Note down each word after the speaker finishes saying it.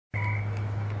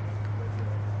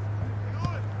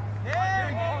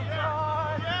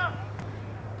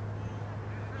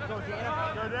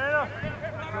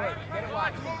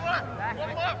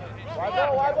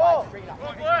Wide ball.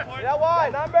 Yeah,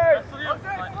 wide. Numbers.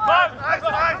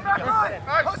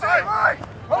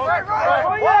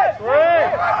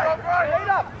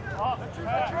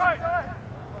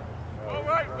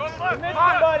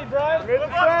 Somebody, Brian.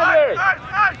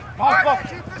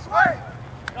 Keep this way.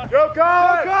 Go,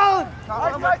 Colin.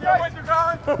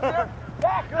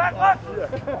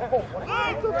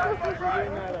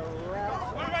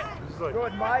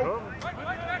 Good, Mike.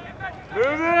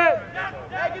 Move it.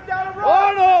 Take it down the road.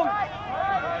 Arnold.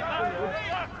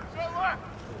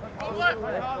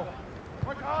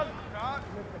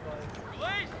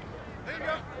 Release. There you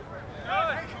go.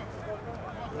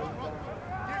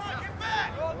 Get back.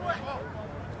 Roll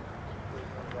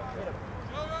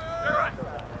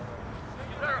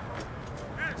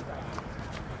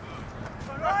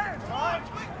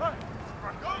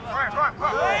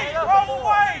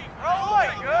away.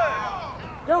 Good.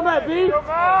 Go, Matt B. Woo!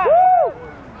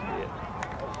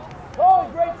 Oh,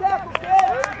 great tackle, kid.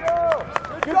 There you go.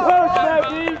 Good post, Matt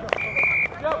B.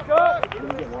 Go, go. Did you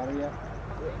get water yet?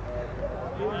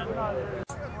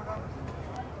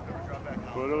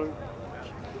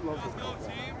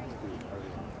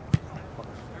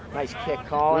 Nice kick,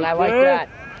 Colin. I like that.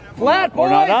 Flat, boys. We're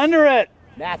not under it.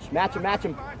 Match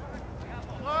him.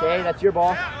 Okay, that's your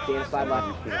ball. Dana side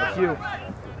left. That's you.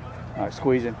 All right,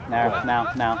 squeezing. Now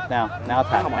attack.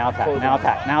 Squeeze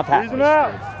him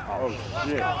out. Oh,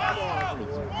 shit.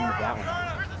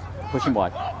 Push him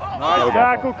wide. Nice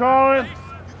tackle, Colin.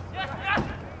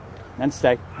 Then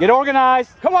stay. Get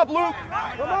organized. Come up, Luke.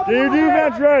 Get your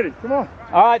defense ready. Come on.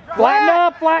 All right,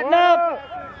 flatten up.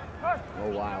 Go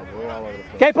wild. We're all over the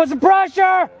place. Okay, put some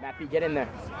pressure. Mappy, get in there.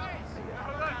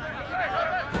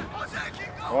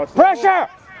 Pressure.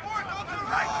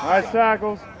 Nice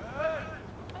tackles.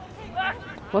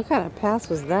 What kind of pass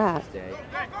was that? Stay.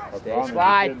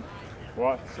 Slide.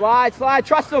 What? Slide.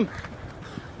 Trust him.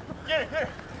 Get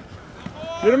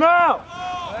him out.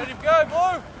 Let him go,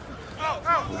 Blue.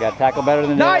 We got to tackle better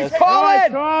than Nice, this.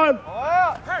 Colin. Colin.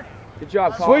 Good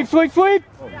job, Colin. Sweep.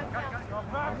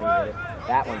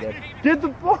 That one did. Get the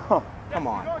ball. Come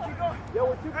on. Yo,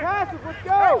 we're 2 passes. Let's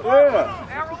go.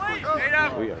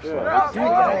 Yeah. We are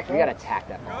We gotta attack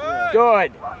that ball.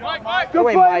 Good. Good Go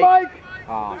away, play, Mike.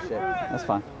 Oh, shit. That's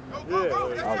fine.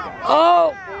 Yeah.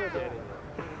 Oh!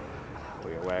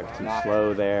 We were too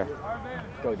slow there.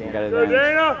 Go, We Dan. got Go, it in.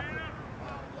 Dana.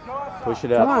 Push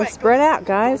it Come up. on, spread out,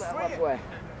 guys. Left way.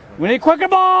 We need quicker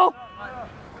ball.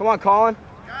 Come on, Colin.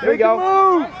 There we Make a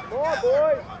go. move. Come on,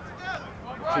 boys.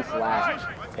 Too flat.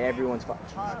 Everyone's fine.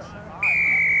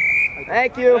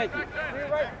 Thank you.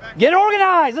 Get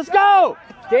organized. Let's go.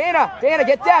 Dana,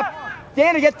 get depth.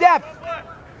 Get depth.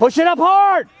 Push it up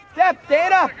hard. Depth,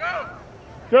 Dana.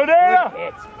 Go, Dana.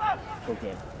 Hit. Go,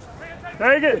 Dan.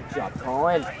 Take it. Good job,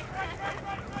 Colin.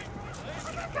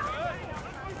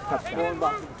 Touchdown.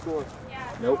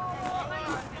 Nope.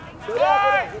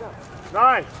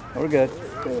 Nice. We're good.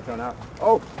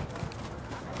 Oh.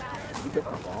 Did you get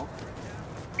the ball?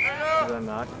 Did I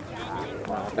not?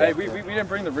 Hey, we didn't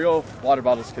bring the real water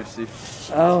bottles, Coach Steve.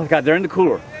 Oh, God, they're in the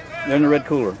cooler. They're in the red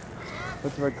cooler.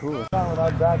 What's the red cooler?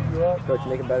 Coach,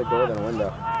 make a better door than a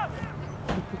window.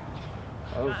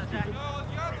 Oh, stupid.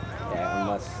 Yeah,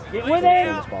 unless Get with they him.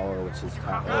 turn this ball over, which is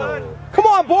top. Oh. Come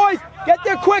on, boys! Get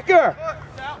there quicker!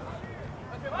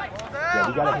 Yeah,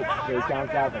 we gotta hit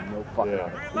takedowns out, but no fucking.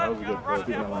 Yeah, that was a good play.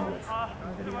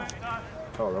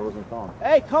 Oh, that wasn't calm.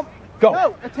 Hey, come. Go.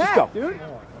 No, attack, Go. dude.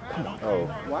 Oh.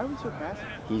 Why are we so fast?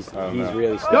 He's no.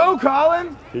 really slow. Go,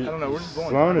 Colin! I don't know, we're just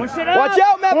going. Push it up. Watch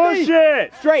out, Matt. Push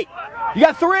it. Straight. You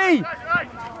got 3.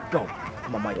 Go.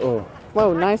 Come on, Mike. Oh.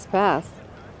 Whoa, nice pass.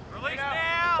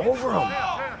 Over him.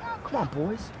 Come on,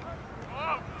 boys.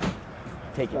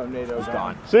 Take it. He's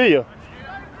gone. See you.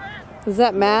 Is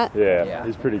that Matt? Yeah, Yeah.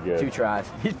 he's pretty good. 2 tries.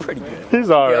 He's pretty good. He's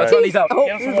all right. That's what he's out. Oh.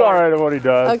 He's all right at what he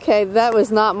does. Okay, that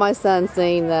was not my son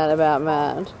saying that about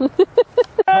Matt.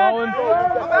 Colin.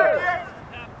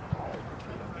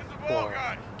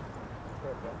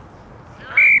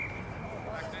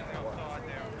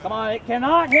 Come on, it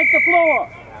cannot hit the floor.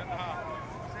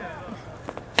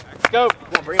 Go.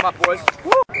 Come on, bring him up, boys.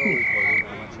 Woo.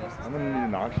 I'm gonna need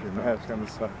an oxygen mask on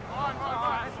this side.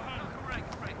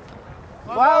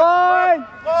 Slide.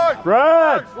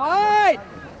 Brad. Slide.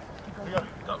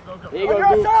 There you go,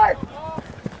 Luke.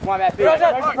 Come on, Matt.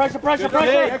 Pressure.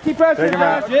 Yeah, keep pressure. Take him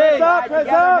out. Press up.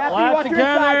 Flat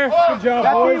together. Good job,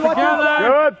 boys. Together.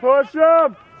 Good. Push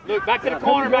him. Luke, back to the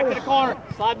corner.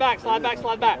 Slide back. Yeah,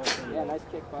 nice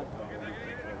kick, bud.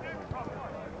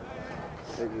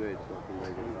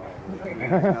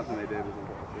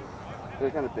 They're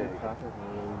kind of big.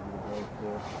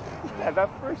 Yeah, that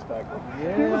first tackle.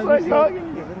 Yeah, He was like hugging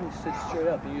you you. literally sit straight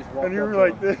up and you just walk And you up were to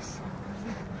like him. this.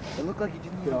 It looked like you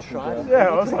didn't even try to. Yeah,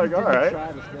 I was like, all right.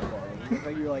 Try to spit ball. It looked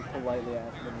like you were like politely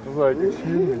asking him. I was like,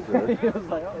 excuse me, sir. It was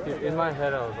like, oh, In my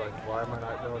head, I was like, why am I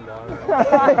not going down?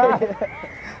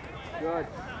 good.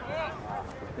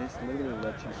 This literally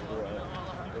lets you score.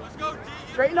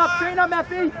 Straighten up, Matt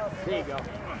B. There you go.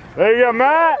 There you go,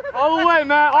 Matt. All the way,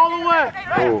 Matt, all the way.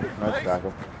 Oh, nice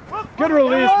tackle. Good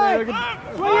release, man.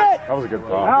 Swing it. That was a good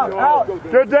throw. Out.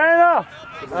 Good, Dana.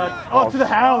 Off to the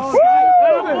house.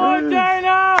 Come on,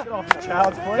 Dana.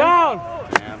 Child's play. Down.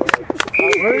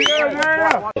 There you go,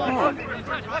 Dana. Come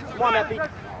on, Matt B.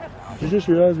 Did you just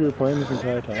realize we were playing this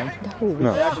entire time?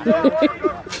 No.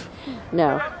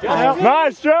 No.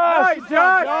 Nice, Josh. Nice,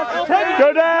 Josh.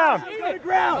 Go down.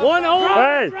 One over.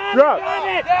 Hey, drop.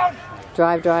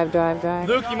 Drive.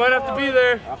 Luke, you might have to be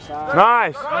there.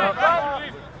 Nice.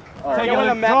 Take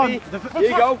it, Matt B. Here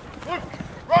you go.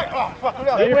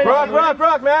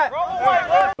 Rock, Matt.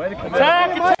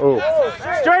 Attack. Oh.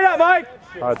 Straight up, Mike.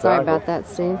 Sorry about that,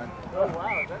 Steve.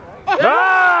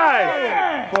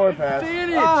 Nice. Forward pass.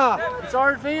 It's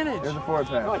our advantage. There's a forward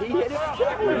pass. He hit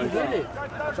it.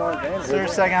 Is there a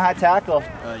second high tackle?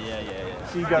 Oh, yeah.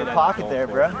 So you got a pocket there,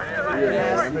 bro.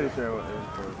 Yeah, I'm pretty sure it was a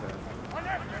forward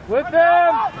pass. With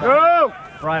them. Go.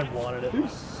 Brian wanted it.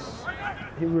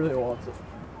 He really wants it.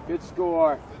 Good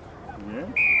score. Yeah.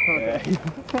 Okay.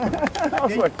 I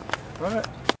was like, what?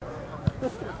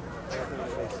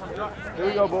 Here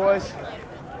we go, boys.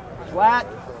 Flat.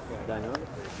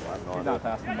 He's not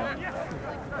fast enough.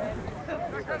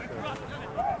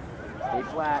 Stay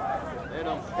flat. Hit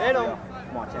him.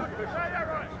 Come on, Tim.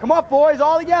 Come on, boys,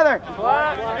 all together.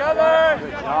 Flat together.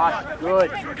 Good,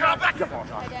 Josh. Good.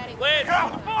 Lance.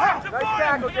 Nice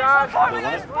tackle, Josh.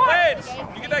 Lance.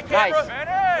 You get that camera.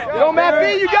 Nice. Yo, Matt B,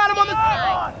 you got him on the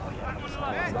side.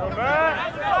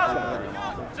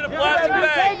 To the plastic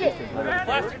bag.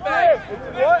 Plastic bag.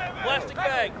 What? Plastic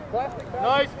bag.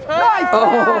 Nice Nice. pass.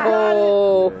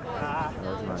 Oh.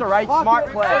 It's all right. Smart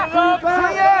play. Up, Swing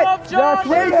it. up, Josh.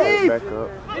 Play deep. Back up.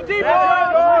 Get deep,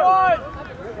 boys.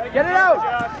 Get it out.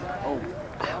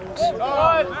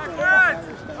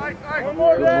 One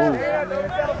more Good move.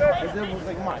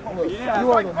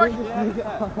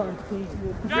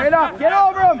 Straight up. Get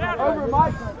over him. Over him,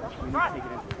 Mike.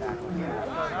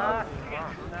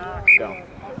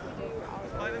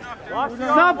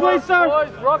 Stop, please, sir.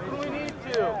 Boys, ruck when we need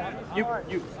to. You.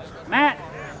 Matt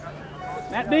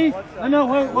B. No,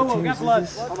 whoa, got blood.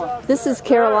 This is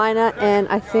Carolina and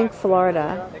I think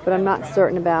Florida, but I'm not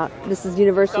certain about. This is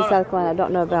University of South Carolina. I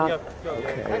don't know about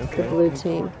the blue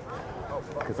team.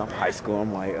 Because I'm high school,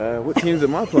 I'm like, what teams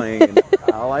am I playing? And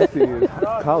all I see is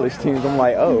college teams. I'm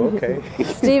like, oh, okay.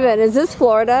 Steven, is this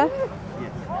Florida?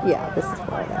 Yeah, this is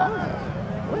Florida.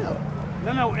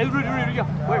 No, wait. We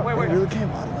really came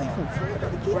all the way from Florida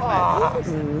to get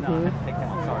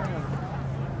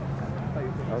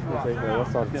I was going to say,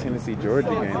 I saw the Tennessee-Georgia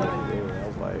game. I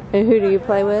was like, And who do you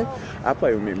play with? I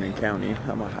play with Midland County.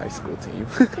 I'm a high school team.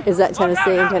 Is that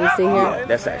Tennessee and Tennessee here? Yeah,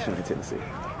 that's actually in Tennessee.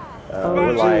 We're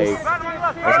geez. like,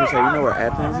 I was going to say, you know where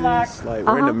Athens is? Like,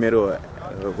 we're in the middle of,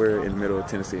 we're in the middle of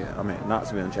Tennessee. I'm in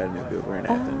Knoxville and Chattanooga. We're in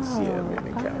Athens. Yeah,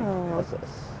 Midland County. Oh. That's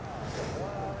us.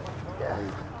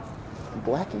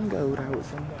 Black and gold, I would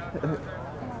say.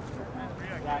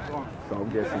 So I'm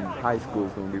guessing high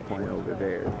school's going to be playing over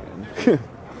there.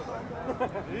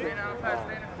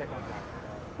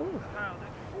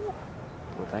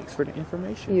 Well, thanks for the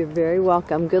information. You're very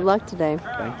welcome. Good luck today.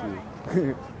 Thank you.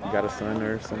 You got a son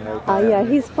or something like Oh that? yeah,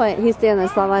 he's playing. He's standing on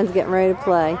the sidelines getting ready to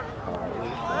play.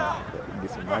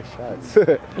 Get some nice shots.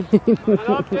 Good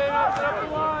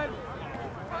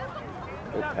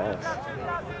pass.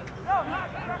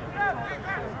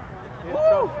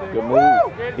 Good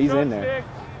move. He's in there.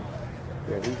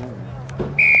 Yeah, he's in there.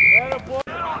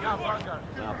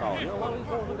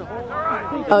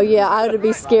 Oh yeah, I would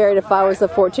be scared if I was a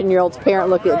 14-year-old's parent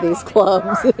looking at these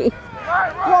clubs. Come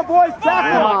on, boys. Come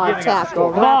Tackle. on,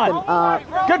 tackle, wrap him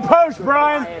up. Good post,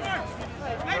 Brian.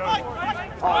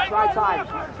 Oh, right side.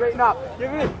 Straighten up.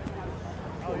 Give it.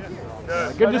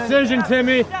 Good decision,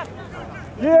 Timmy.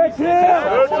 Yeah, Tim.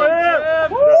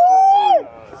 Good Woo!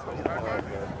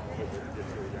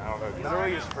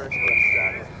 Literally his first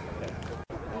status.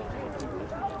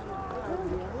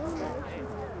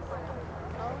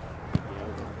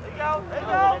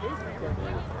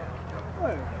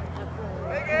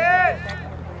 Take it!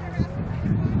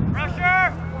 Pressure!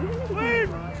 Sleep!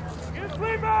 Get a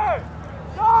sleeper!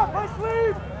 Stop! Push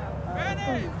sleep!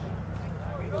 Finish!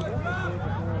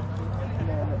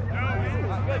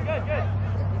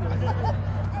 Good.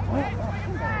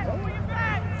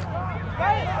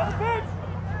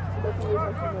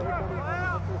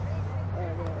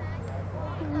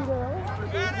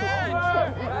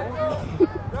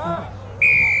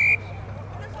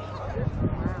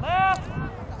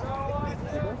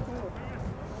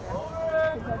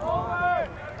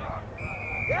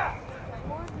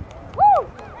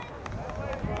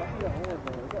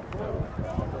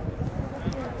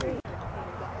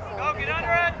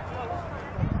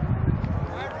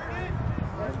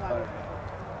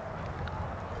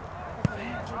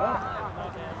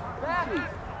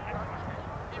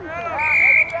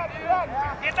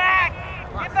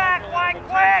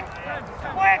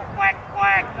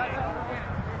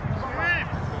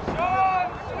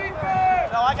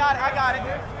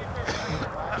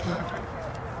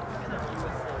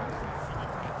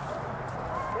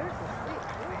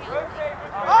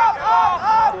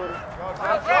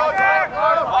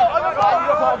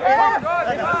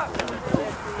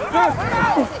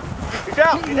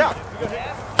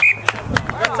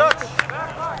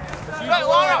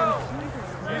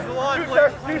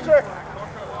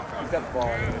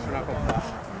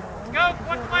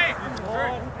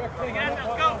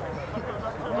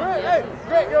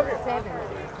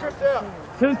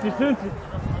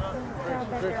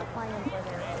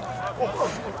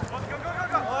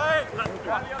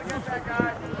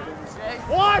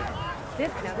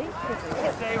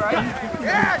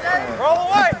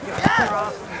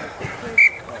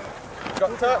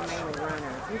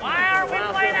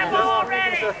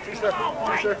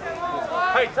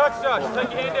 Hey, touch Josh.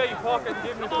 Take your hand out of your pocket and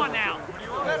give me. Come on now.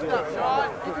 Lift up, Sean.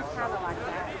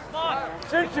 Come on.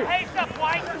 Shoot you. Hey, stop,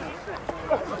 White.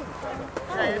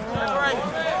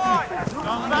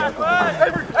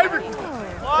 Avery.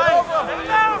 White.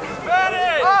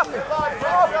 Ready. Up.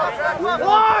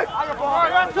 White.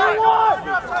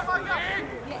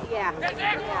 Yeah.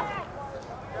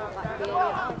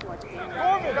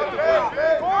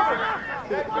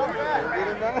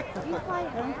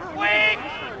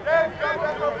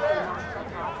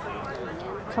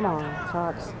 Come on,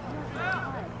 Cox.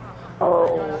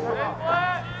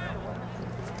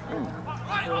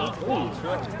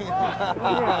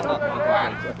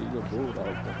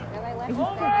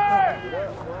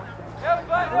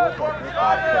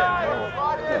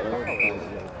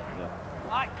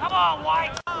 Come on,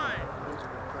 White.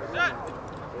 Set.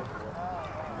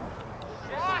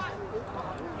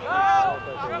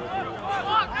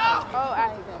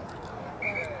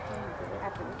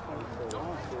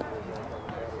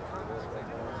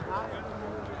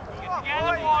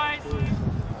 Together, boys.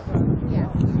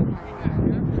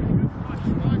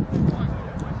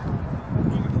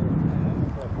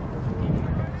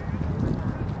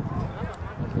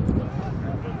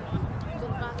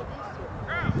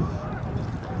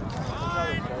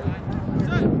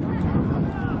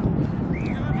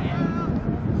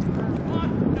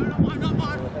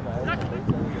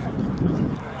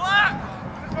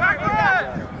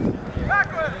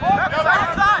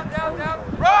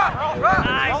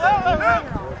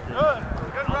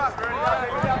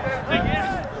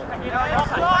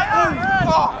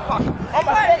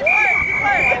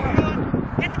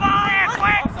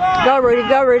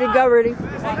 Go, Rudy. Let's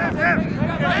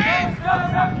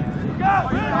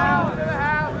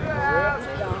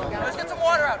get some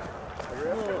water out.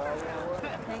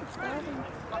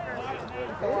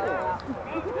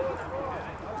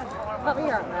 Let me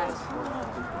hear it, Max.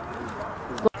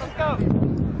 Let's go.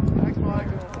 Thanks, Mike.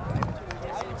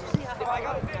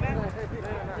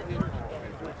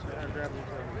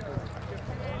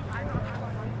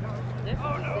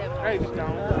 Hey,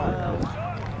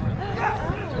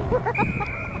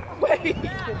 Wait!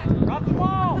 Drop the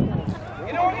ball!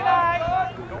 Get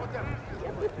organized!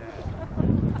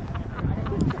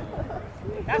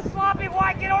 That's sloppy,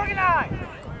 White! Get organized!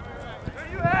 Who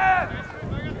do you have?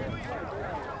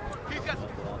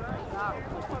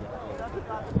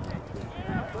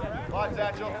 Line,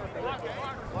 Satchel.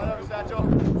 Line over, Satchel.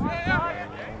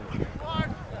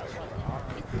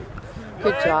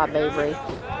 Good job, Avery.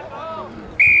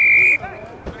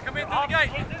 Come in through the gate.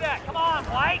 Can't do that. Come on,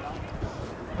 White.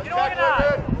 Get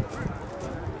organized.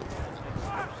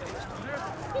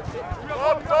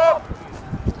 Up.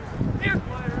 Here.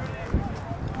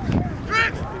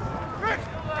 Tricks.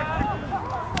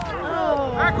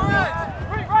 Backwards.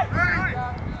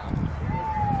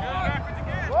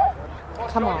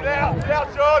 Come on. Get out,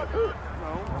 Sean.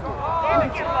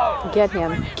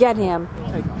 Get him.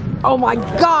 Oh my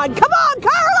God! Come on,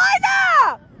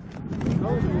 Carolina!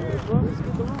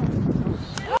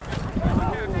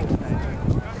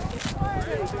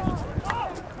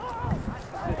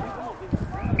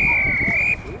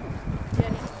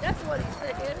 That's what he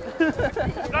said.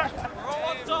 Roll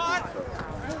on side.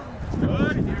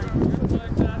 Good.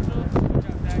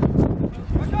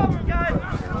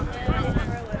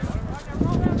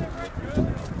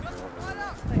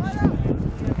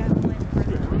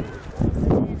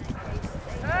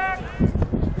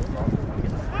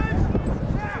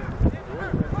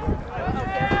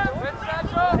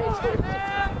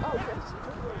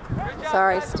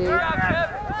 Sorry, Steve.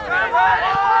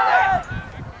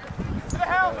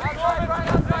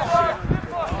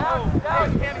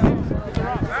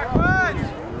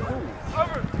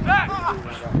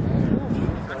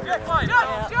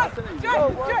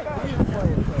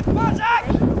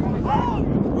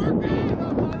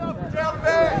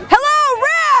 Hello,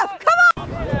 Ref! Come on!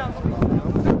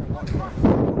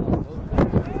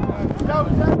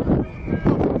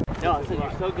 No, I said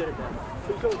you're so good at that.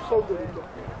 So good at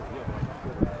that.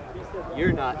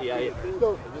 You're not, yeah. Hey, just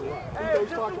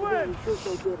to win. You're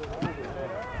so good at that.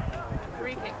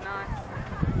 Free kick, Knox.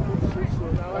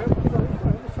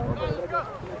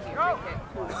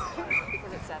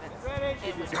 Because it's 7.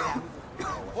 It was out.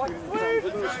 Watch sleep!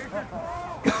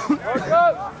 Work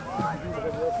up!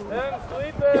 Then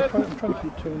sleep it! I'm trying to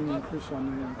keep Tony and Chris on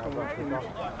the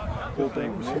whole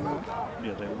thing.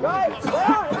 Yeah, they want to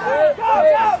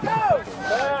Go!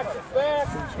 Back!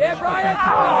 Yeah, Brian!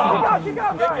 Go!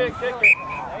 Kick it!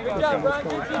 Good job, Brian.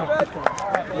 Good defense.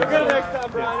 You're good next time,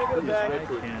 Brian. You're good back.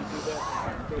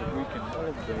 we can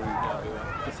all day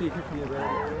to see who can get ready.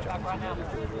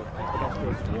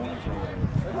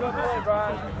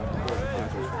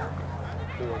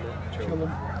 Kill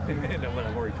them. And then when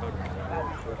I've already talked about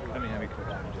it, I mean, having coached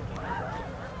him just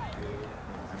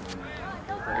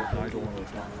Nigel one of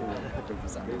those top 4 hit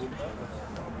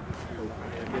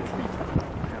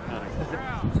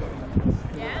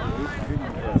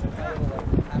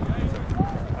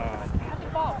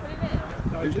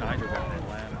those Nigel got in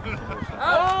Atlanta.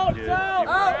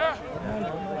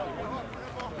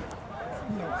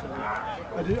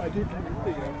 I did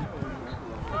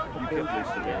you kept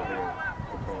Lisa there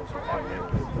because of how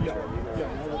yeah.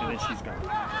 And then she's gone.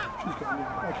 She's gone,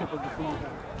 yeah. I kept her before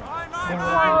that. And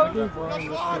I gave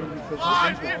Ryan this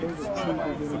thing because those are two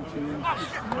beginning teams.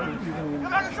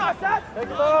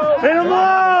 Hit him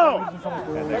low!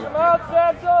 Take him out,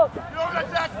 Satchel!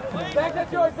 Zach,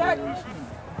 that's yours, Zach!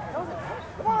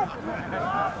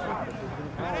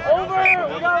 Over!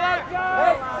 We got that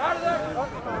guy! Out of there!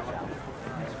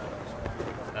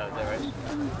 Is that right?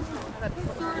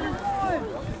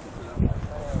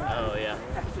 Oh, yeah.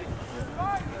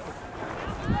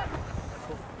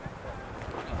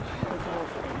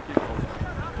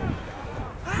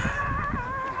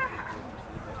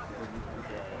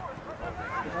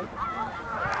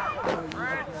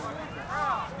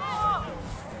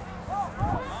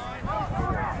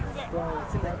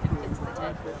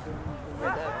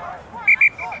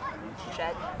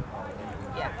 Shed.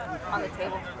 Yeah, on the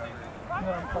table.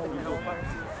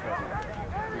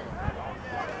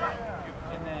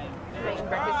 Making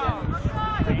breakfast yet?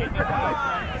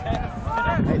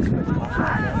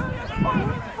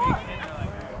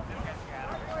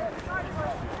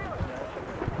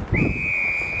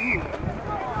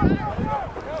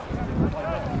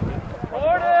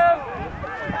 Hold him!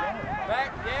 Back,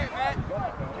 yeah, Matt.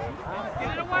 Get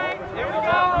it away. There we go.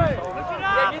 Lift it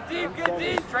up. Yeah, get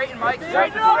deep. Straighten, Mike.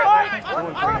 Straighten up,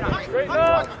 Mike. Straighten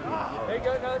up. There you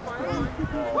go, another final.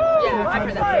 Yeah, I've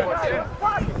heard that before too.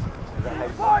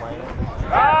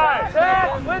 Alright,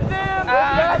 Ted, with them.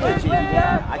 With them.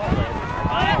 Yeah.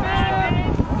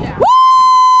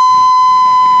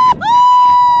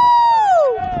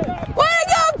 Way to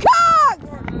go, Cox!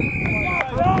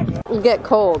 You get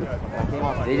cold.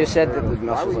 They just said that the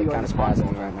muscles like kind of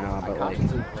spasming right now, but like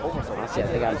honestly, I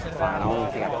think I'm fine. I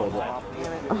don't think I pulled it.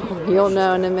 Oh, you'll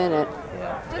know in a minute.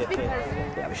 Just because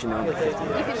Yeah, but she knows the 50.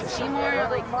 you can see more,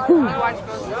 like, when you watch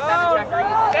both the 7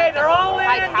 referees. Hey, they're all in.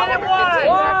 High Get caliber it 15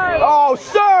 wide. referees. Oh,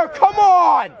 sir, come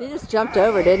on! He just jumped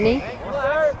over, didn't he?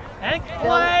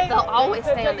 They'll always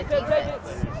stay on the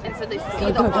defense. And so they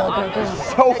see the whole offense.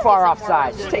 So far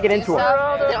offside. Just take it into him. They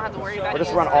don't have to worry about it. We'll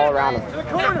just run all around him.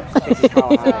 Numbers!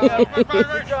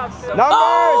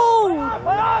 Oh!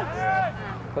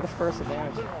 Put us first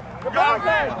advantage.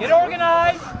 Get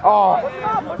organized. Oh.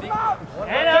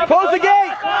 Close the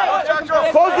gate!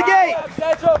 Close the gate!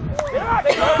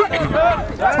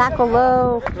 Tackle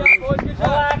low.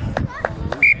 Relax.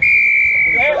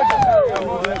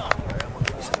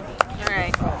 All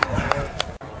right.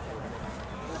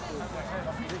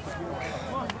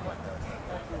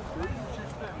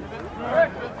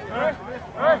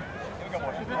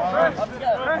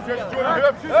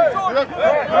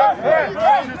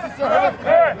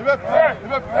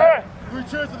 Three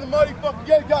cheers to the mighty fucking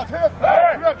gate guys.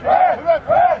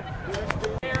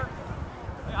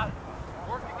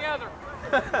 Work together.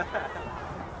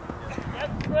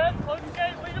 Fred, close the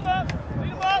gate, lead him up. Lead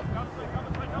him up.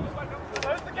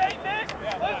 Close the gate, Nick.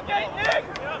 Close the gate, Nick.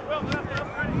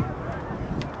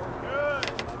 Good.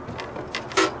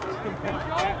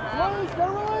 Release,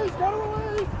 gotta release, gotta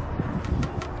release.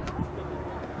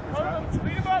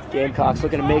 Gamecocks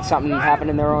looking to make something happen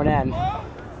in their own end.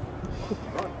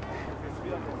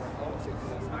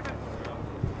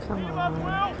 Come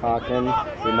on. Cochran,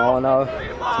 Romano, to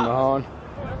Mahone.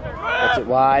 Gets it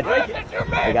wide.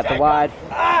 They got the wide.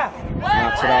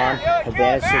 Knocks it on.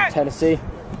 Advantage to Tennessee.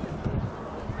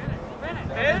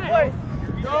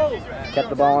 Kept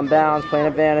the ball in bounds, playing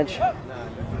advantage.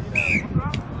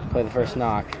 Play the first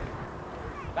knock.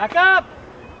 Back up!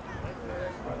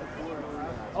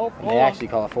 And they actually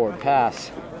call a forward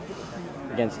pass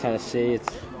against Tennessee. It's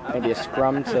going to be a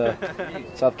scrum to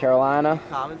South Carolina.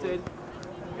 Commented.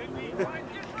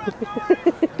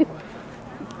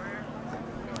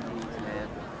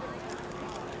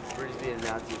 We're just being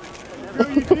Nazi.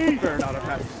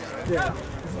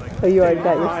 Oh, you already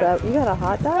got yourself. You got a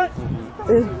hot dog?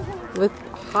 With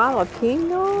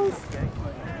jalapenos?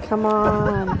 Come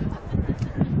on.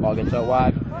 Ball gets out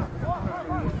wide.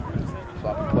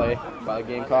 Swap and play by the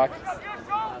Gamecock.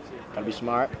 Gotta be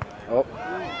smart. Oh,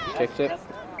 kicks it.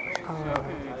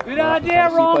 Good idea,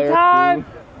 wrong time.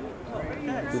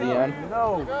 To the end.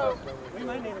 No.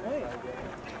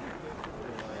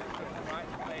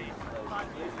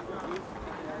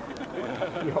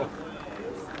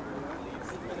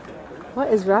 What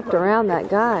is wrapped around that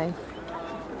guy?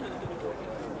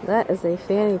 That is a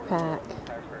fanny pack.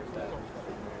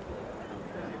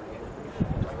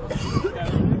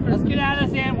 Let's get out of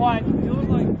this and one.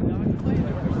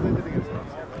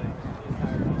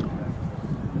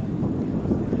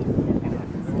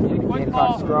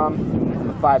 Gamecock scrum from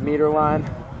the 5-meter line.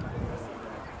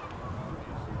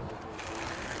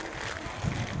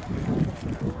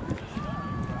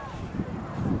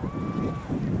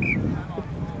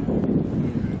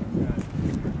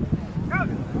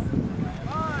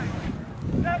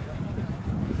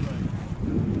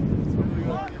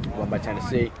 One by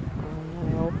Tennessee.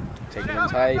 Taking them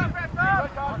tight.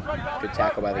 Good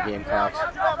tackle by the Gamecocks.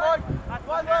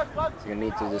 He's going to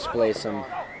need to display some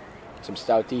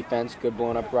stout defense. Good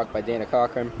blown up ruck by Dana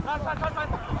Cochran. I'm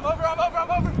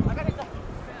over.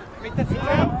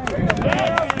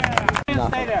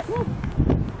 Stay there.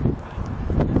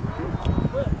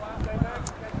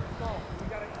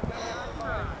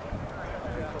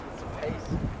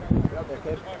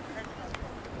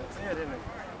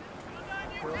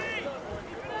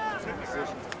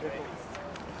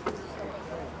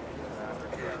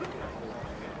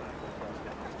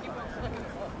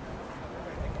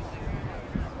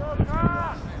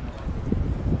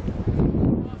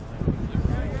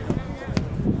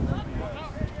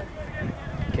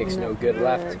 Kick's no good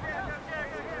left.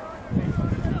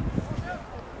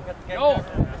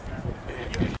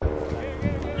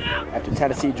 After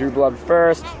Tennessee drew blood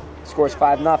first, scores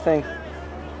 5-0,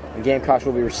 and Gamecocks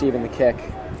will be receiving the kick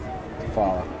to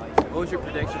follow. What was your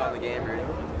prediction on the game, Rudy?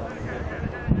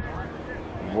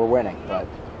 We're winning, but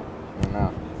I don't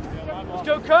know. Let's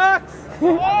go, Cox!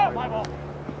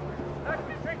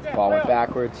 Ball went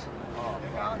backwards.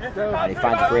 And he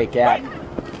finds a great gap.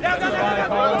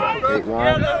 Great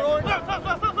run.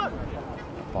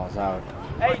 Ball's out.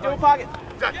 Hey, do a pocket.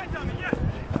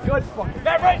 Good.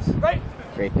 Right.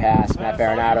 Great pass. Matt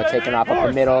Baronato taking off up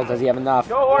the middle. Does he have enough?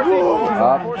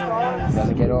 Up.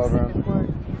 Doesn't get over him.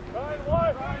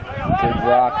 Good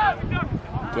block.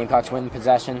 Gamecocks win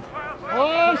possession.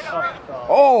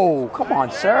 Oh, come on,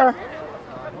 sir.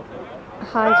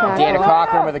 High tackle. Dana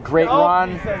Cochran with a great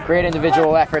run. Great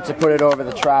individual effort to put it over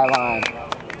the try line.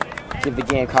 Give the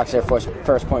Gamecocks their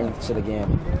first points of the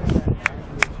game.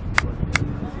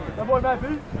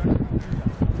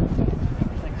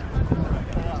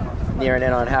 Nearing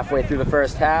in on halfway through the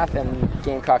first half, and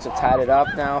Gamecocks have tied it up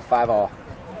now, 5-all.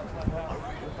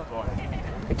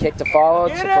 The kick to follow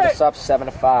to put us up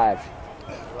 7-5.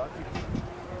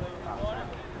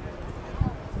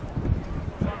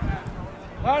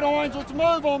 Right, Orange, let's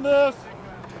move on this.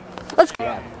 Let's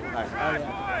go.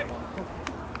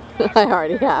 I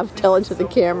already have. Tell it to the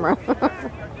camera.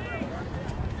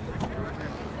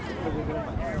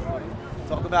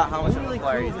 Talk about how much of a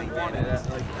player you think Dana is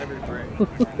like every break.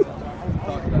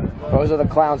 Talk about it. Those are the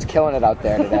clowns killing it out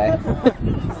there today.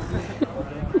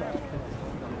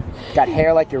 Got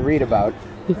hair like you read about.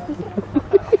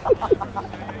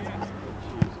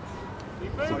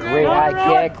 It's a great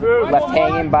high kick, left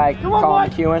hanging by Colin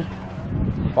McEwen.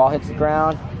 Ball hits the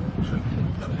ground.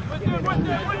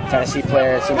 Tennessee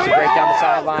player seems to break down the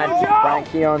sideline. Brian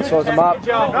Keown slows him up.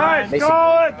 Sets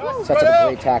up a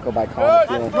great tackle by Colin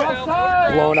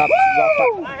McEwen. Blown up.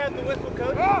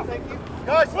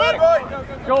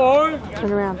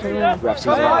 Turn around. Ref sees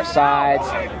him offsides.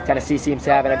 Tennessee seems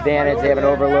to have an advantage. They have an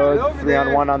overload.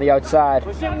 3-on-1 on the outside.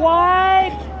 Push it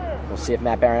wide. We'll see if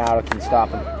Matt Baronato can stop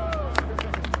him.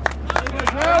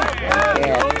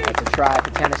 That's a try for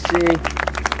Tennessee.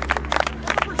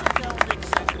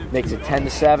 Makes it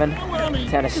 10-7.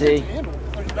 Tennessee.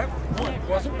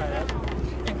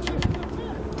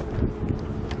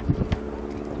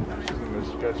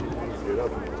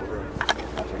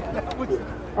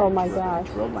 Oh my gosh.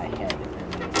 Drove my head.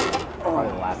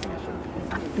 Probably the last thing I should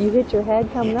have. You hit your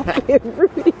head coming up here,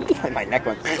 Rudy. My neck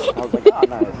went. I was like, oh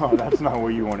no. Oh, that's not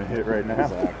where you want to hit right now.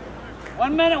 Exactly.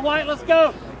 1 minute, White, let's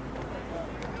go.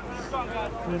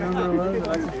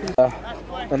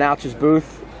 Announcer's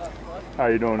booth. How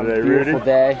you doing today, Rudy? Beautiful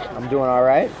day. I'm doing all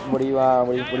right. What do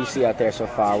you see out there so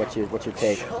far? What's your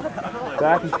take?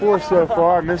 Back and forth so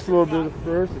far. I missed a little bit at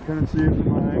first. I couldn't see it from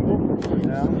my angle. But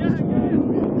now, me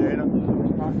and Dana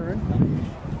conquering.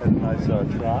 Had a nice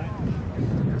try.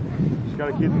 Just got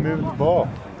to keep moving the ball.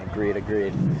 Agreed.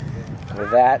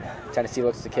 With that, Tennessee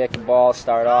looks to kick the ball,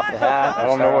 start off the half. I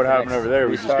don't know what happened over there.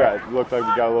 We just looked like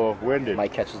we got a little winded.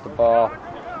 Mike catches the ball.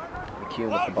 McCune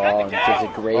with the ball and gives a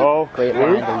great line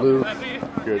to Luke.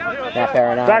 Good. Matt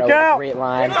Baronado with a great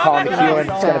line. Colin McEwen is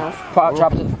going to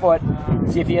drop it to the foot.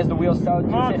 See if he has the wheels start.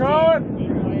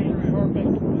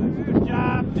 215. Good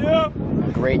job, Duke.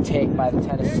 Great take by the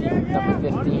Tennessee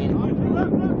number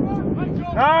 15.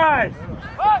 Nice.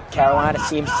 Carolina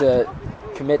seems to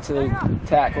commit to the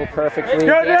tackle perfectly.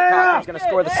 Gamecocks going to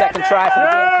score the second try for the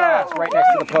Gamecocks right next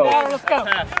to the post. Let's go.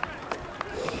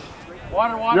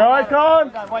 Water. You all right,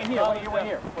 Colin? Wait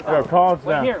here. Yo, Colin's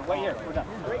down. Wait here. We're done.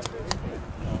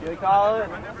 Good, Colin.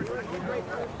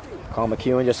 Colin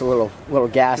McEwen just a little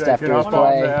gassed after his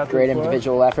play. Great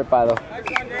individual effort by Colin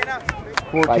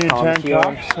 14-10 McEwen.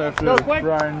 Cox after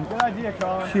Brian Good idea,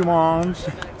 Colin. Humon's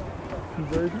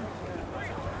conversion.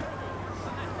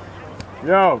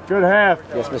 Yo, good half.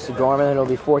 Yes, Mr. Dorman, it'll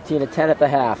be 14-10 at the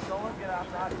half.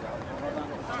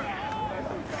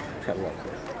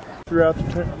 Throughout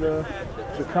the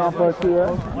complex here.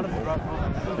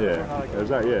 Yeah, is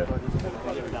that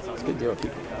It's a good deal,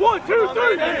 people. 1, 2,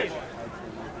 3.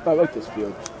 I like this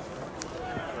field.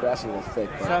 Grass is a little thick,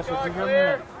 but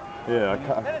Yeah, I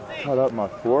cut up my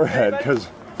forehead because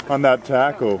on that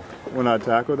tackle, when I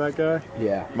tackled that guy,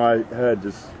 yeah, my head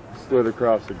just slid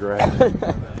across the grass.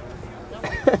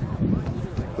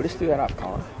 Who just threw that off,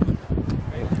 Colin?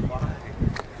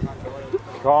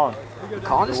 Colin.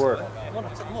 Colin just work. I'm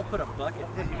gonna put a bucket.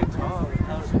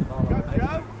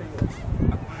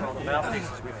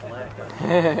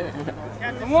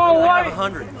 Come on, White.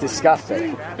 100.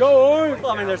 Disgusting. Go on.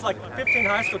 Well, I mean, there's like 15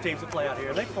 high school teams that play out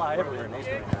here. They fly everywhere in those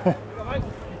days.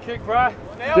 Kick, Bry.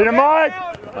 Get him, Mike.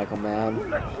 Michael Mann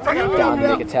down to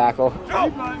make a tackle.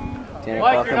 Tanner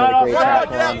Mike, Parker with a great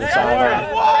tackle on the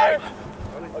sideline.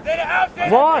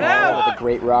 Come on. With a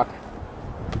great ruck.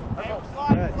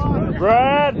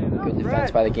 Brad. Good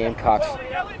defense by the Gamecocks.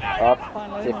 Up.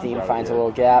 15 finds a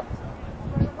little gap.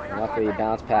 Luckily, he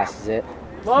bounce passes it.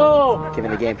 Low.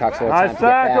 Giving the Gamecocks a little time to get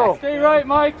back. Stay right,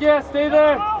 Mike. Yeah, stay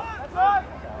there.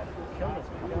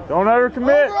 Don't ever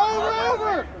commit.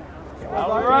 All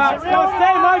right. Stay,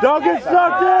 Mike. Don't get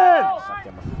sucked in.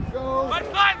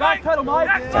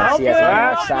 Tennessee has it on the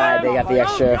outside. They got the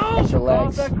extra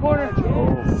legs. That corner.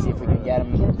 See if we can get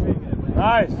him.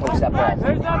 Nice. Post that ball.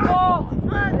 There's that ball.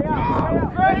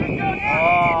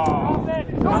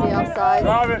 On the outside.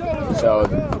 Drop it. So,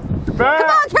 Back. Come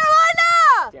on,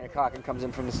 Carolina! Tanner Cochran comes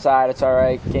in from the side. It's all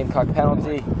right. Gamecock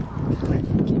penalty.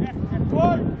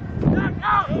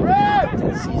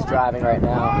 Tennessee's driving right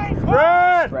now.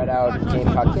 Brad. Spread out.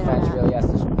 Gamecock defense really has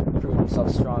to prove himself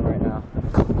strong right now.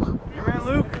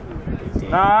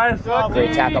 Nice.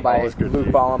 Great tackle by Luke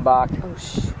Ballenbach. Oh,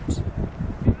 shoot.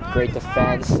 Great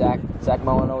defense. Zach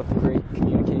Molino with the great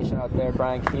communication out there.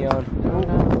 Brian Keown.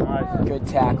 Nice. Good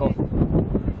tackle.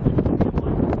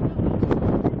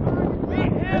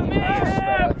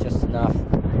 Spread out just enough.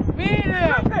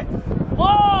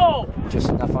 Just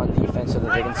enough on defense so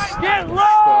that they can Get stand.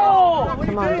 low!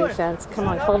 Come on, defense. Come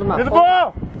on, hold him up. Get the hold him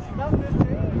ball.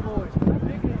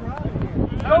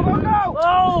 Go, go, go!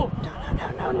 Low!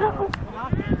 No.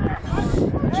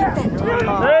 Get that damn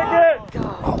ball. Take it.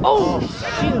 Oh,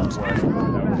 shoot.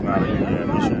 That was not a good game.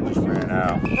 He should have just ran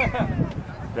out.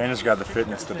 Dana's got the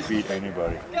fitness to beat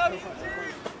anybody.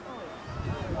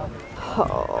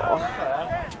 Oh.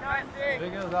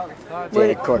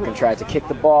 Danny Corcoran tried to kick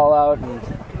the ball out and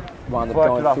wound up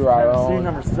going through our own.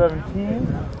 Number 17.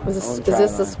 Is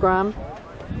this a scrum?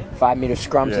 5-meter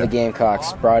scrum to the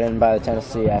Gamecocks, brought in by the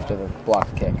Tennessee after the block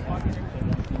kick.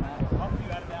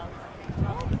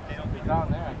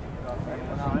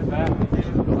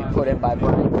 Will be put in by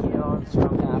Brian Keown,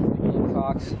 scrum half of the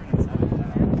Gamecocks.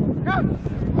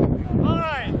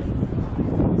 Line,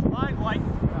 White.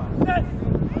 Set.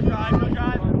 Good drive.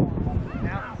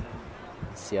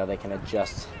 see how they can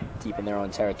adjust deep in their own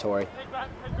territory.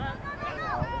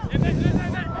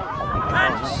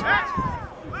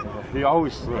 He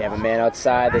always slips. They have a man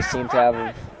outside. They seem to have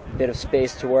a bit of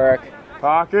space to work.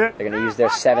 Pocket. They're going to use their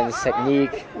sevens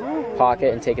technique,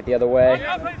 pocket, and take it the other way.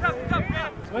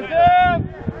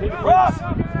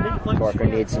 Corker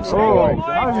needs some support.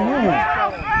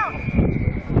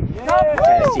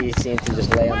 Tennessee seems to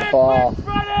just lay on the ball,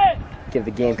 give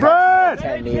the game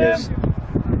 10 meters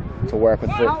to work with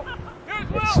it,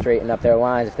 straighten up their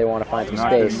lines if they want to find some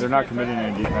space. They're not committing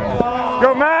any defense.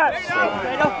 Go, Matt!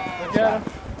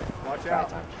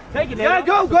 Take it, Dad.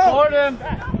 Go, go! Support him.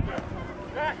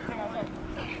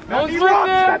 No one's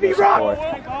gotta be rocked.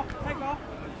 Take off.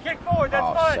 Kick forward,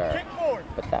 that's fine. Kick forward.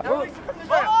 But that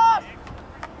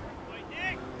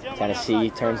Tennessee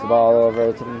turns the ball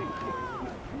over to them.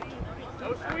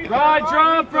 Right,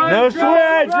 drop, right, no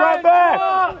switch, drop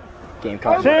back!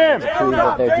 Gamecocks to prove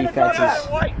that their defense is...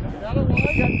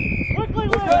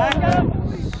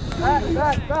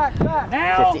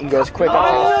 Now. 15 goes quick on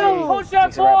Tennessee. Push that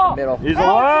Takes it right ball. up the middle. He's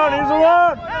alone, he's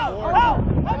alone!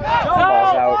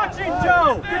 Ball's out.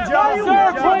 Joe. Good job,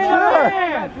 sir. Play the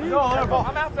man.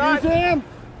 I'm outside. Use him.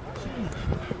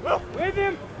 With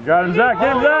him. Got him, Zach,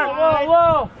 get him, Zach!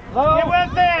 Low. Get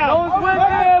with him. Goes with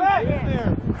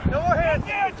him.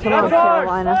 Come on,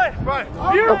 Carolina.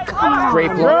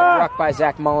 Great blow rock by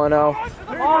Zach Molyneux.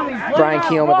 Brian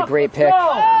Keelan with a great pick.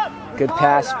 Good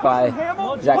pass by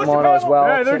Zach Molyneux as well.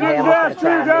 Hey, Tim Hamill's going to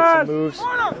try and make some moves.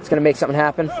 It's going to make something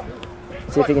happen.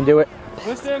 See if he can do it.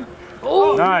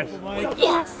 Nice.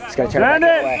 Yes. It's going to turn it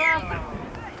back away.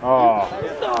 Oh.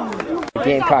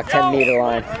 Gamecock 10-meter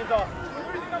line.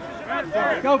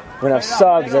 We're going to have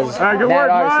subs as Right, good Matt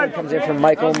work, Augustin Mike. comes in from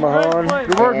Michael Mahone.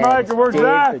 Good work, and Mike. Good work, Dave,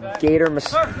 Zach. the Gator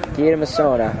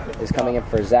Masona is coming in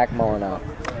for Zach Molyneux.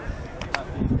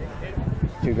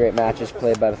 Two great matches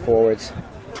played by the forwards.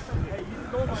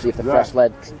 We'll see if the fresh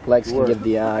legs can give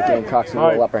the Gamecocks a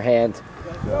little upper hand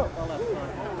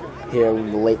here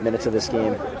in the late minutes of this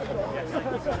game.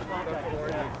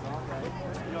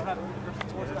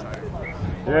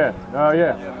 Yeah, oh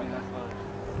yeah.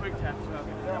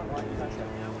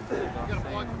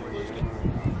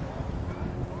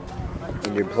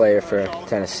 Injured player for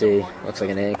Tennessee. Looks like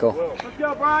an ankle. Let's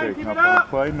go, Brian. Keep it up.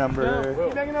 Play number.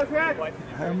 Keep making those hits.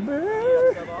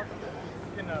 Number.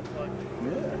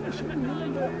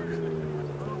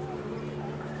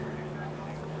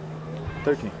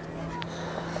 13.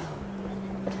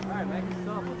 Alright, make it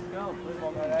stop. Let's go.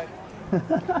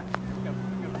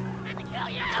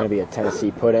 It's going to be a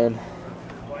Tennessee put-in.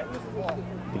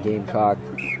 The Gamecock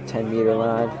 10-meter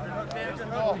line.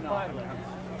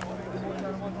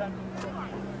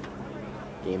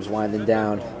 Game's winding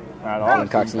down.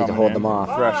 Gamecocks need to hold them off.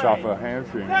 Fresh off a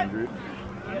hamstring injury.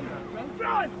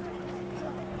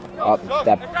 Up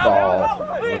that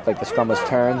ball. Looked like the scrum was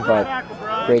turned, but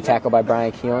great tackle by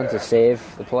Brian Keelan to save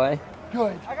the play.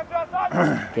 Good.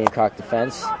 Gamecock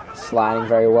defense sliding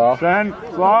very well. Send,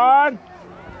 slide.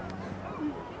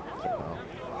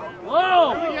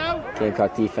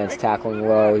 Gamecock defense tackling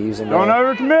low, using Don't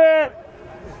overcommit.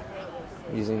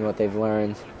 using what they've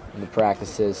learned in the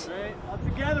practices.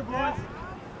 Together, boys.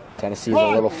 Tennessee's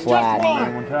a little flat.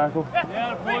 One tackle.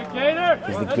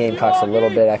 Gives the Gamecocks a little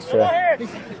bit extra.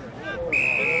 It's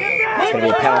going to be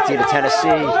a penalty to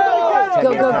Tennessee.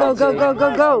 Go, go, go, go, go,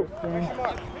 go, go.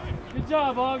 Good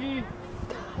job, Augie.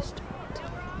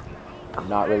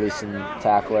 Not releasing the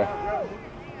tackler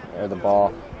or the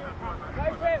ball.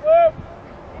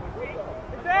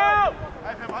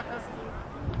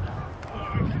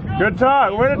 Good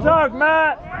talk. Way to talk,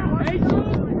 Matt.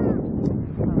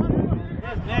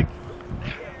 Yes, Nick.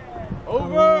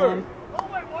 Over.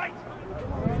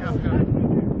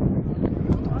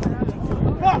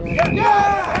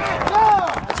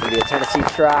 It's going to be a Tennessee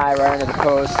try right under the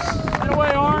post.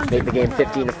 Make the game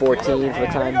 15-14 for the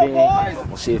time being.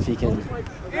 We'll see if he can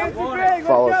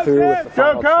follow through with the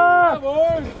final two.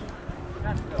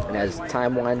 And as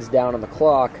time winds down on the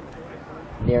clock,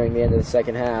 nearing the end of the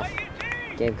second half,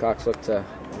 Gamecocks look to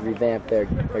revamp their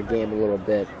game a little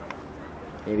bit.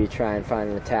 Maybe try and find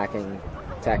an attacking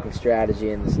strategy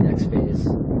in this next phase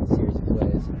series of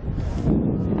plays.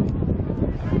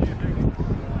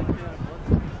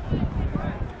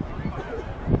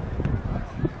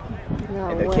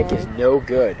 And the kick is no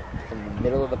good from the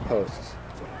middle of the posts.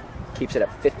 Keeps it at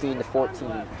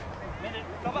 15-14.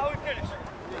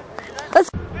 Let's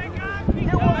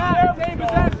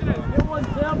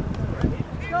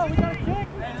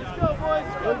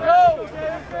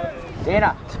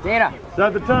Dana.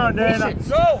 Set the tone, Dana.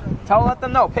 Patience. Let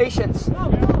them know. Patience.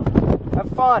 Have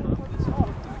fun.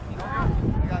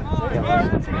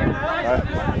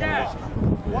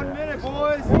 1 minute,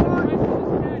 boys. The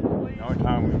only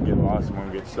time we get lost is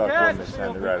when we get stuck in, they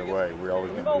send it right away. We're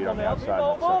always going to beat on the outside.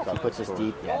 And He puts us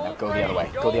deep. Yeah, no, go the other way.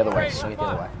 Go the other way. Swing it the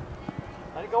other way.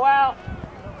 Let it go out.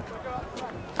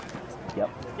 Yep.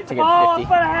 Get To the ball, get let's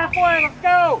put it halfway. Let's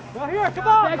go. Now here, come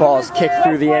on. 50. Ball's kicked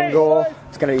through the end goal.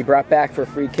 It's going to be brought back for a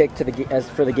free kick to the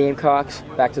for the Gamecocks.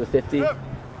 Back to the 50. Right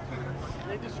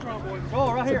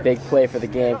It's a big play for the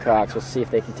Gamecocks. We'll see if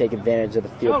they can take advantage of the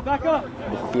field. Go, back up.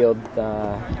 The field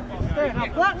Now,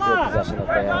 flat line. possession that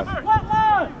they have. Flat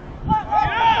line.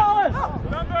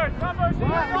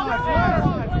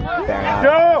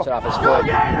 Go! Off his foot.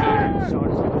 Sona's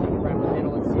going to take it right in the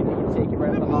middle. Let's see if he can take it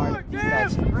right in the heart.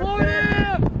 Defense.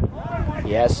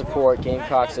 He has support.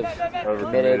 Gamecocks have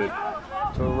committed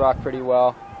to a rock pretty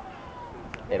well.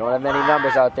 They don't have many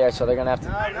numbers out there, so they're going to have to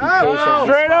be patient.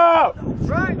 Straight up!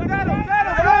 Right,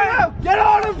 get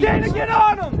on him, Dana, get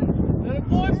on him! Let him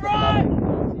boy run!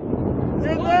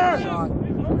 There it is.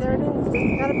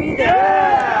 It's gotta be there.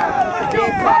 Yeah!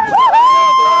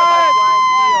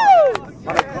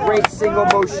 On a great single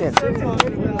motion.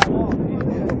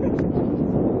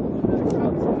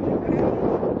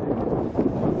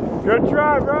 Good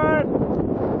try, Brian!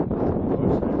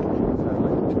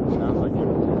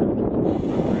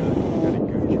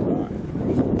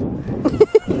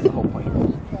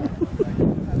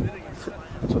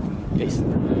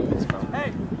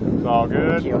 It's all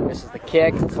good. Keon misses the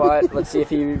kick, but let's see if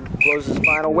he blows his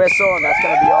final whistle, and that's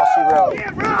going to be all she wrote.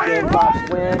 Gamecocks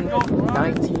win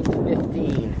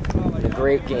 19-15. A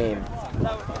great game.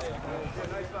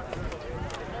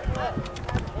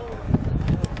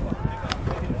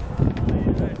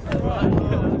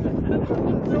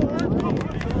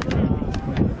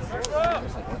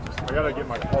 I gotta get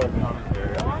my color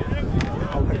commentary.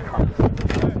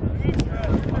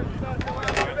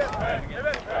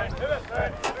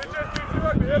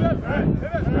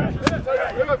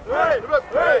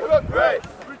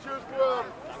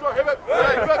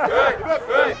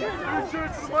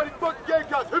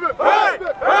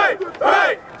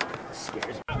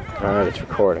 Alright, it's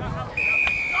recording.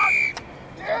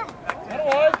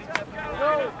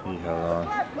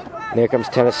 And here comes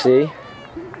Tennessee.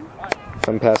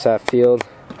 Come past half field.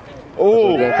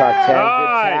 Oh, Gamecock 10.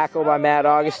 nice. Good tackle by Matt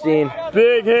Augustine.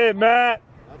 Big hit, Matt.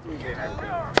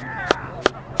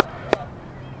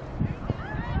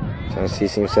 Tennessee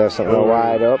seems to have something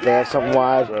wide. Oh, they have something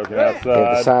wide. Okay, They have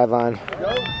the sideline.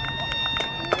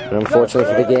 And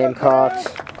unfortunately for the Gamecocks,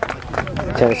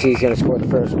 Tennessee's going to score the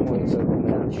first points of the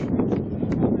match.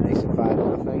 Makes it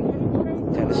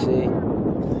 5-0. Tennessee.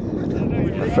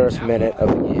 The first minute of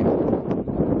the game.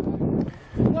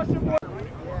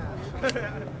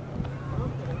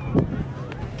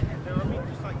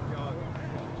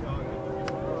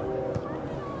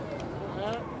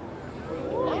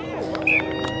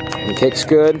 The kick's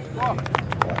good.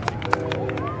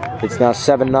 It's now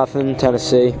 7-0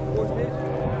 Tennessee.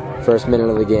 First minute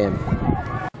of the game.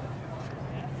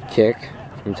 Kick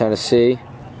from Tennessee.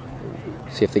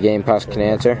 See if the Gamecocks can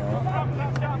answer.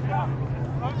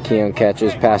 Keon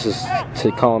catches, passes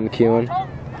to Colin McEwen.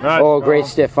 Nice. Oh, great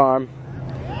stiff arm.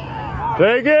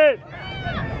 Take it.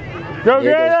 Go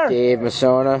Here get her. goes Dave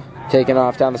Masona, taking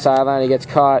off down the sideline. He gets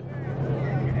caught.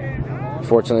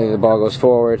 Fortunately, the ball goes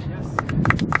forward.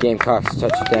 Gamecocks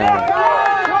touch it down.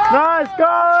 Nice,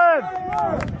 Colin.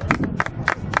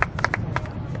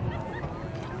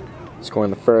 Scoring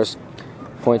the first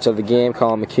points of the game,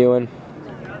 Colin McEwen.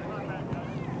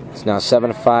 It's now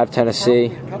 7-5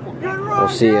 Tennessee. We'll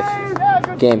see if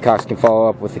Gamecocks can follow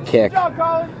up with a kick.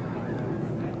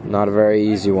 Not a very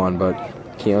easy one, but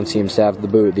Keon seems to have the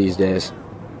boot these days.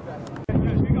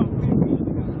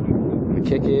 The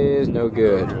kick is no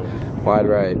good. Wide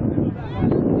right.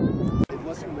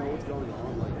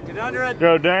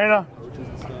 Go, Dana.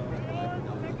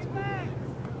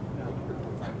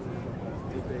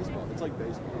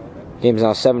 Game's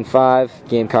now 7-5.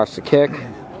 Gamecocks to kick.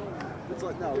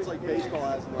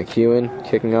 McEwen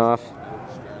kicking off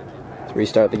to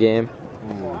restart the game.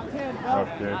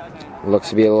 Okay. Looks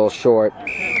to be a little short.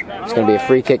 It's going to be a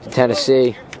free kick to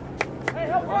Tennessee.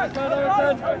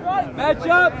 Match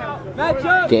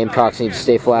up! Gamecocks need to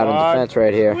stay flat on defense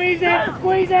right here. Squeeze it!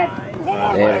 Squeeze it!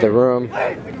 They have the room.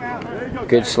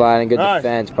 Good sliding, good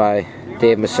defense by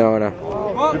Dave Masona.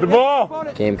 Get the ball.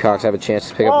 Gamecocks have a chance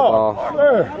to pick up the ball.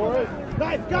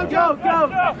 Go, go, go!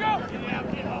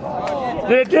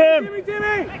 Hit Tim.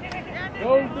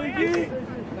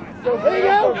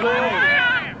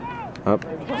 Up,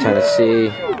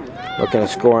 Tennessee looking to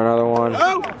score another one.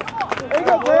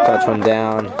 Touch one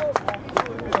down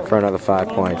for another 5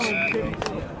 points.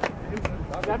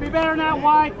 be better now,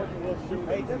 White.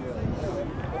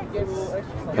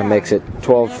 That makes it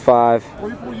 12-5.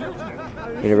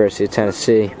 University of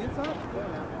Tennessee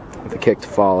with a kick to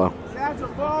follow. Go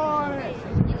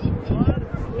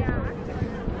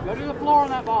to the floor on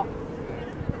that ball.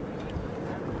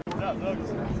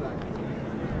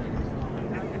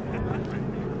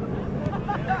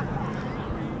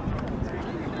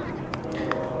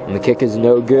 And the kick is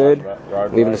no good,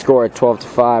 leaving the score at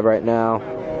 12-5 right now.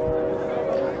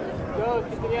 Go,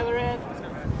 get to the other end.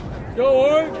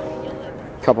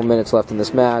 Couple minutes left in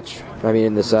this match. I mean,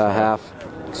 in this half.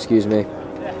 Excuse me.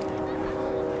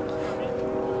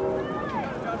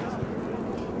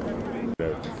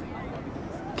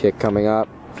 Kick coming up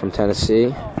from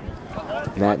Tennessee.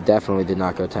 Matt definitely did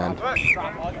not go 10. Go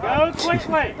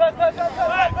quickly.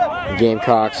 The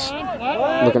Gamecocks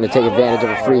looking to take advantage of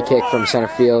a free kick from center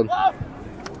field.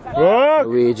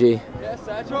 Luigi.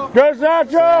 Good,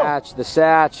 Satchel! The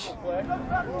Satch.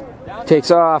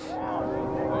 Takes off.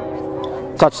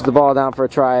 Touches the ball down for a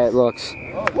try, it looks.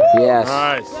 Yes.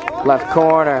 Nice. Left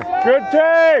corner. Good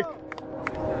take!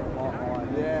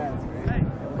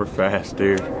 We're fast,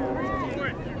 dude.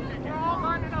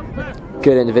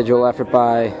 Good individual effort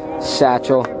by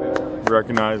Satchel.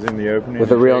 Recognizing the opening.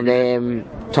 With a real name,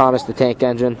 Thomas the Tank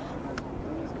Engine.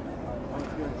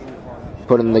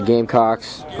 Putting the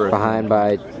Gamecocks behind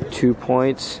by 2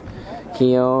 points.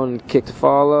 Keown, kick to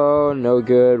follow. No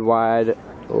good, wide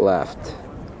left.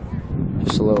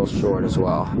 Just a little short as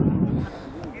well.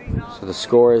 So the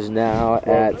score is now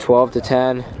at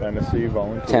 12-10. Tennessee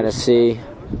volunteers. Tennessee.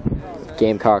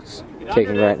 Gamecocks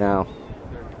kicking right now.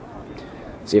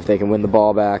 See if they can win the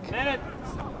ball back.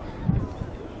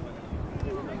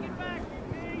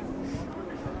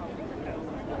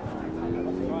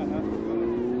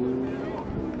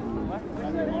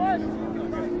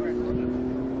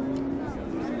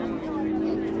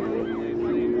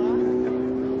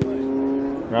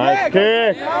 Nice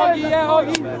kick.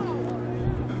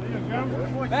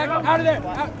 Back out of there.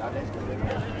 Out.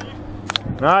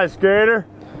 Nice, Gator.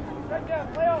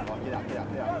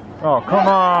 Oh, come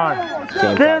on.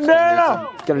 Tim Dana.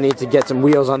 Gonna need to get some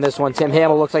wheels on this one. Tim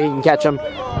Hamill looks like he can catch him.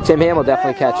 Tim Hamill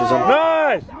definitely catches him.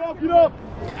 Nice.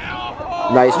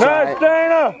 Nice try. Nice,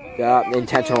 Dana. Yeah,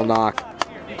 intentional knock.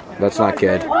 That's not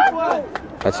good.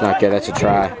 That's not good. That's a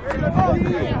try.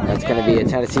 That's going to be a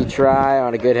Tennessee try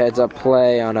on a good heads-up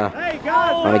play on a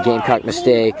Gamecock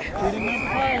mistake.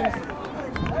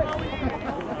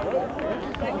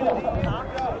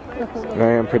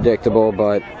 Very unpredictable,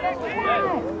 but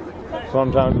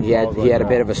sometimes he had a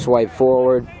bit of a swipe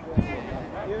forward,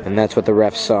 and that's what the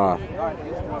ref saw.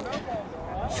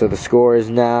 So the score is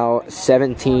now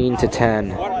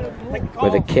 17-10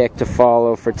 with a kick to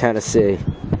follow for Tennessee.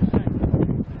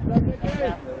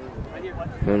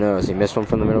 Who knows? He missed one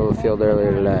from the middle of the field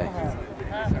earlier today.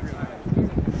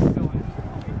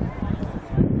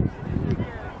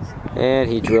 And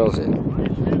he drills it.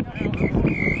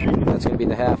 That's going to be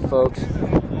the half, folks.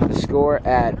 The score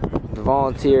at the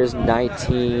Volunteers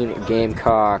 19,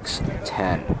 Gamecocks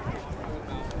 10.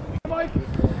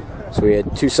 So we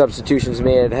had 2 substitutions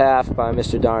made at half by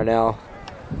Mr. Darnell.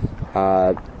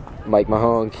 Mike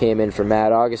Mahone came in for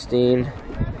Matt Augustine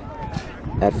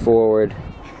at forward,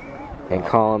 and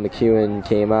Colin McEwen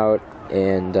came out,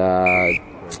 and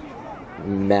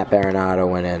Matt Baronato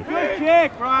went in. Good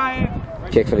kick, Ryan.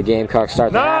 Kick for the Gamecocks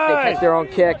start the half. They catch their own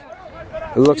kick.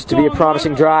 It looks to be a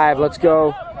promising drive. Let's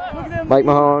go. Mike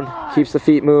Mahone keeps the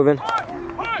feet moving.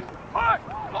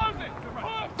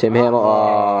 Tim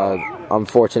Hamill,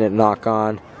 unfortunate knock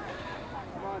on.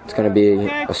 It's going to be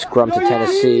a scrum to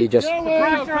Tennessee just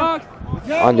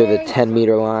under the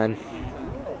 10-meter line.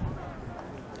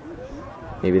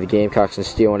 Maybe the Gamecocks can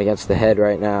steal one against the head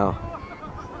right now.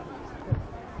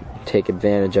 Take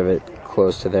advantage of it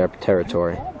close to their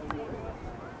territory.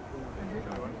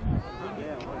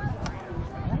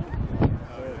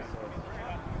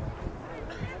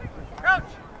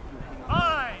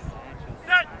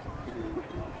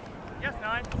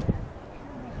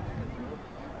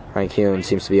 Ryan Kuhn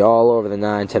seems to be all over the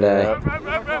 9 today.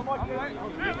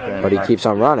 But he keeps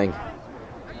on running.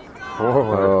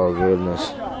 Oh,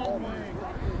 goodness.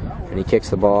 And he kicks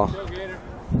the ball.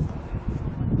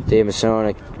 Dave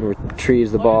Masona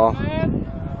retrieves the ball.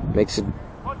 Makes a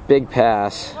big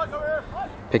pass.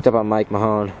 Picked up on Mike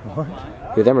Mahone.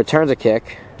 Who then returns a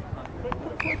kick.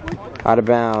 Out of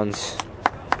bounds.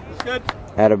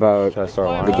 At about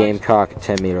the Gamecock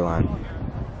 10-meter line.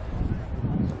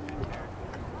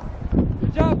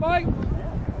 Good job, Mike.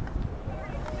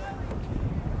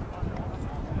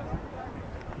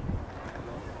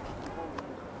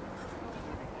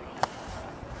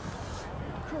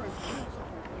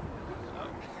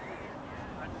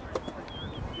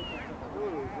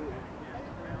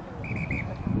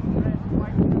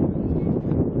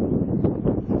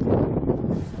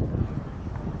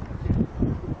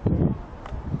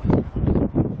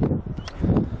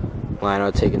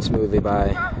 Line-out taken smoothly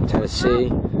by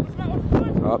Tennessee.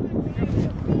 Up.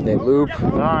 They loop.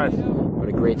 Nice. What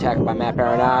a great tackle by Matt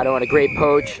Baronato and a great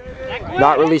poach.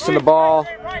 Not releasing the ball.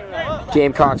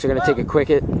 Gamecocks are going to take a quick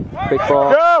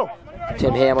ball. Go!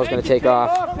 Tim Hamill's going to take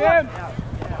off.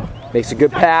 Makes a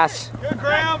good pass.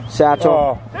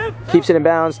 Satchel keeps it in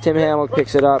bounds. Tim Hamill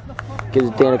picks it up. Gives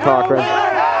it to Dana Cochran.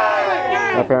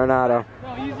 Matt Baronato.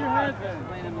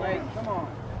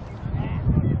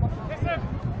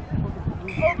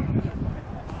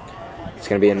 It's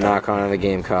going to be a knock-on of the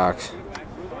Gamecocks.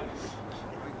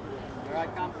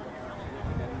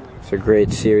 It's a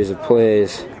great series of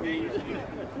plays.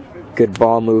 Good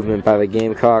ball movement by the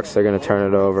Gamecocks. They're going to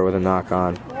turn it over with a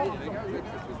knock-on.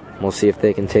 We'll see if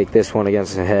they can take this one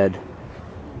against the head.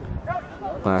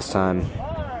 Last time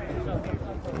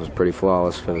it was pretty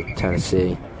flawless for the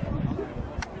Tennessee.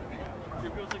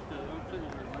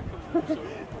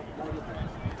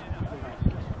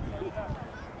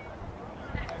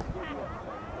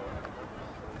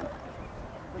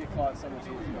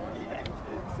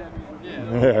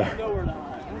 Yeah.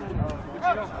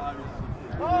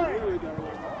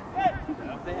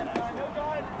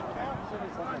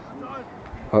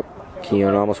 Oh,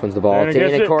 Keon almost wins the ball.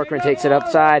 Dana Corcoran takes it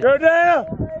upside. Go Dana!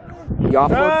 The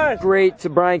offload's great to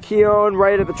Brian Keown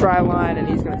right at the try line, and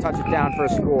he's going to touch it down for a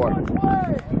score.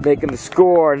 Making the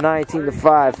score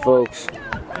 19-5, folks.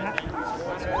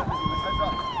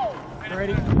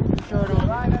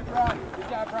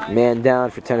 Man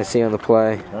down for Tennessee on the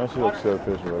play.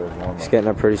 He's getting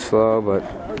up pretty slow, but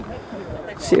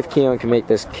let's see if Keown can make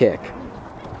this kick.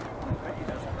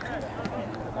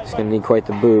 He's going to need quite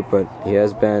the boot, but he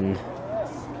has been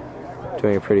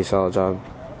doing a pretty solid job.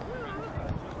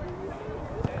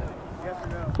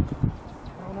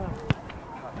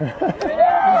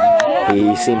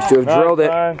 He seems to have drilled it.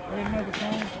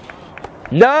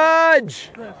 Nudge!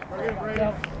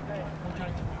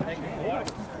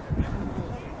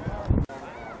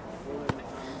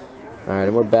 Alright,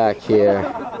 and we're back here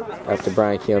after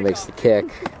Brian Keown makes the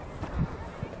kick.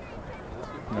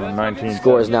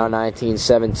 Score is now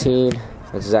 19-17.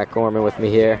 That's Zach Gorman with me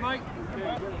here.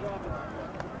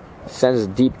 Sends a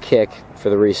deep kick for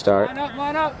the restart.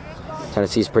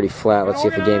 Tennessee's pretty flat. Let's see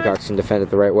if the Gamecocks can defend it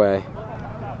the right way.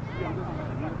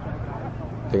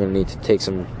 They're going to need to take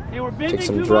some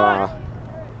draw.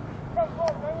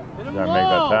 Gotta make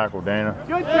that tackle, Dana.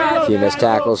 A few missed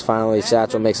tackles. Finally,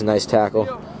 Satchel makes a nice tackle.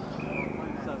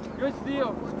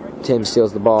 Tim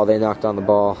steals the ball. They knocked on the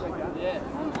ball.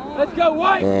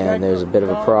 And there's a bit of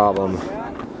a problem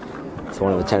with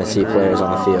one of the Tennessee players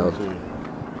on the field.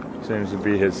 Seems to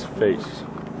be his face.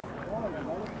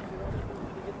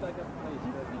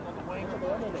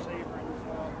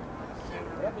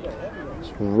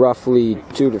 It's roughly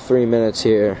 2 to 3 minutes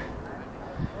here.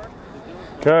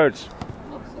 Coach.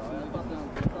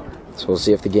 So we'll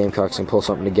see if the Gamecocks can pull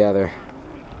something together.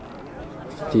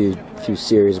 A few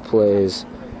series of plays,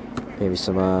 maybe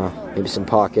some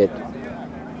pocket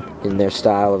in their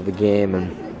style of the game,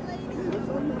 and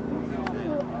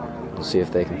we'll see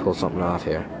if they can pull something off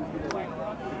here.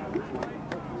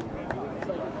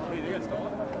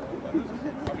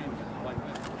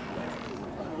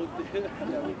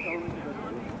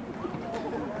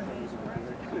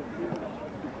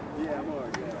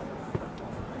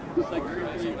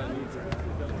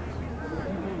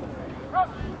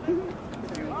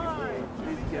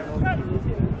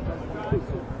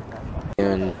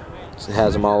 And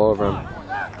has him all over him.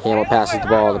 Hamill passes the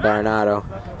ball to Baronato.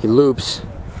 He loops.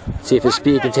 See if his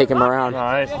speed can take him around.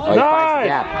 Nice. Oh, he finds the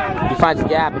gap. He finds the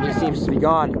gap, and he seems to be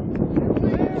gone.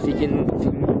 If he can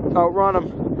outrun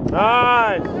him.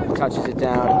 Nice. He touches it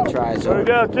down and tries to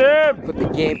put the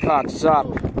Gamecocks up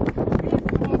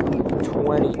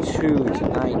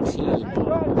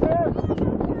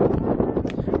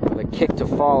 22-19. With a kick to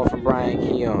follow from Brian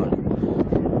Keown.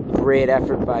 Great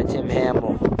effort by Tim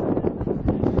Hamill.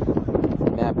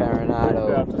 Matt Baronato.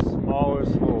 Got the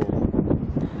smallest hole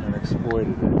and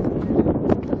exploited it.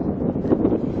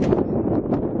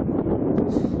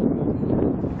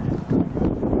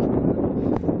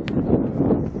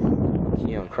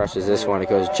 Keown crushes this one. It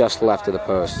goes just left of the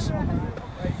post,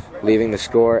 leaving the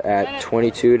score at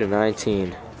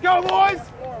 22-19. Let's go, boys!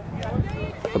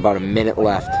 About a minute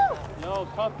left.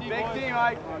 Big team,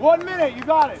 Mike. 1 minute, you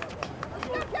got it.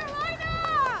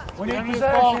 We need this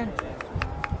ball.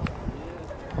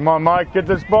 Come on, Mike, get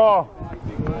this ball.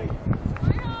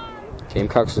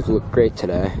 Gamecocks look great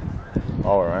today.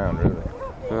 All around, really.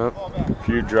 Yep. A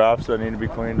few drops that need to be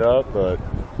cleaned up, but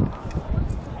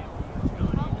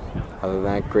other than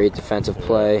that, great defensive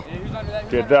play.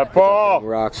 get that ball.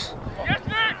 Rocks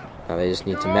Now they just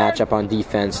need to match up on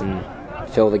defense and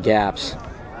fill the gaps.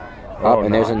 Oh,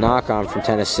 and there's a knock-on from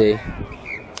Tennessee.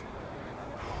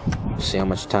 See how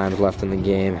much time's left in the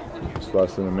game. It's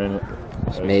less than a minute.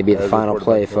 This may be the final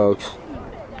play, folks.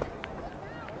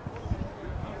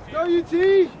 Go,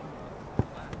 UT!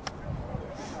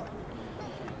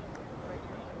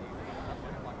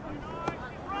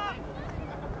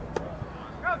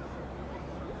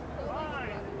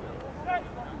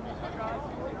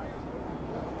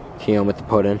 Keon with the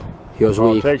put-in. He goes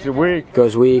weak. Takes it weak.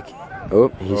 Goes weak. Oh,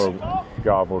 he's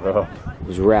gobbled up.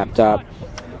 He's wrapped up.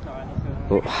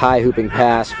 High hooping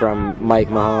pass from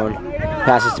Mike Mahone.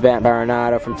 Passes to Matt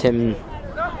Baronato from Tim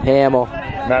Hamill.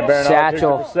 Matt Baronato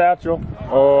Satchel. Satchel.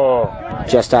 Oh.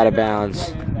 Just out of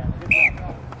bounds.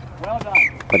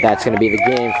 But that's going to be the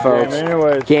game, folks.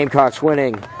 Gamecocks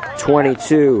winning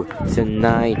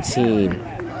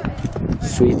 22-19.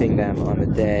 Sweeping them on the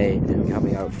day and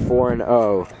coming out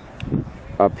 4-0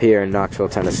 up here in Knoxville,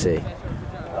 Tennessee.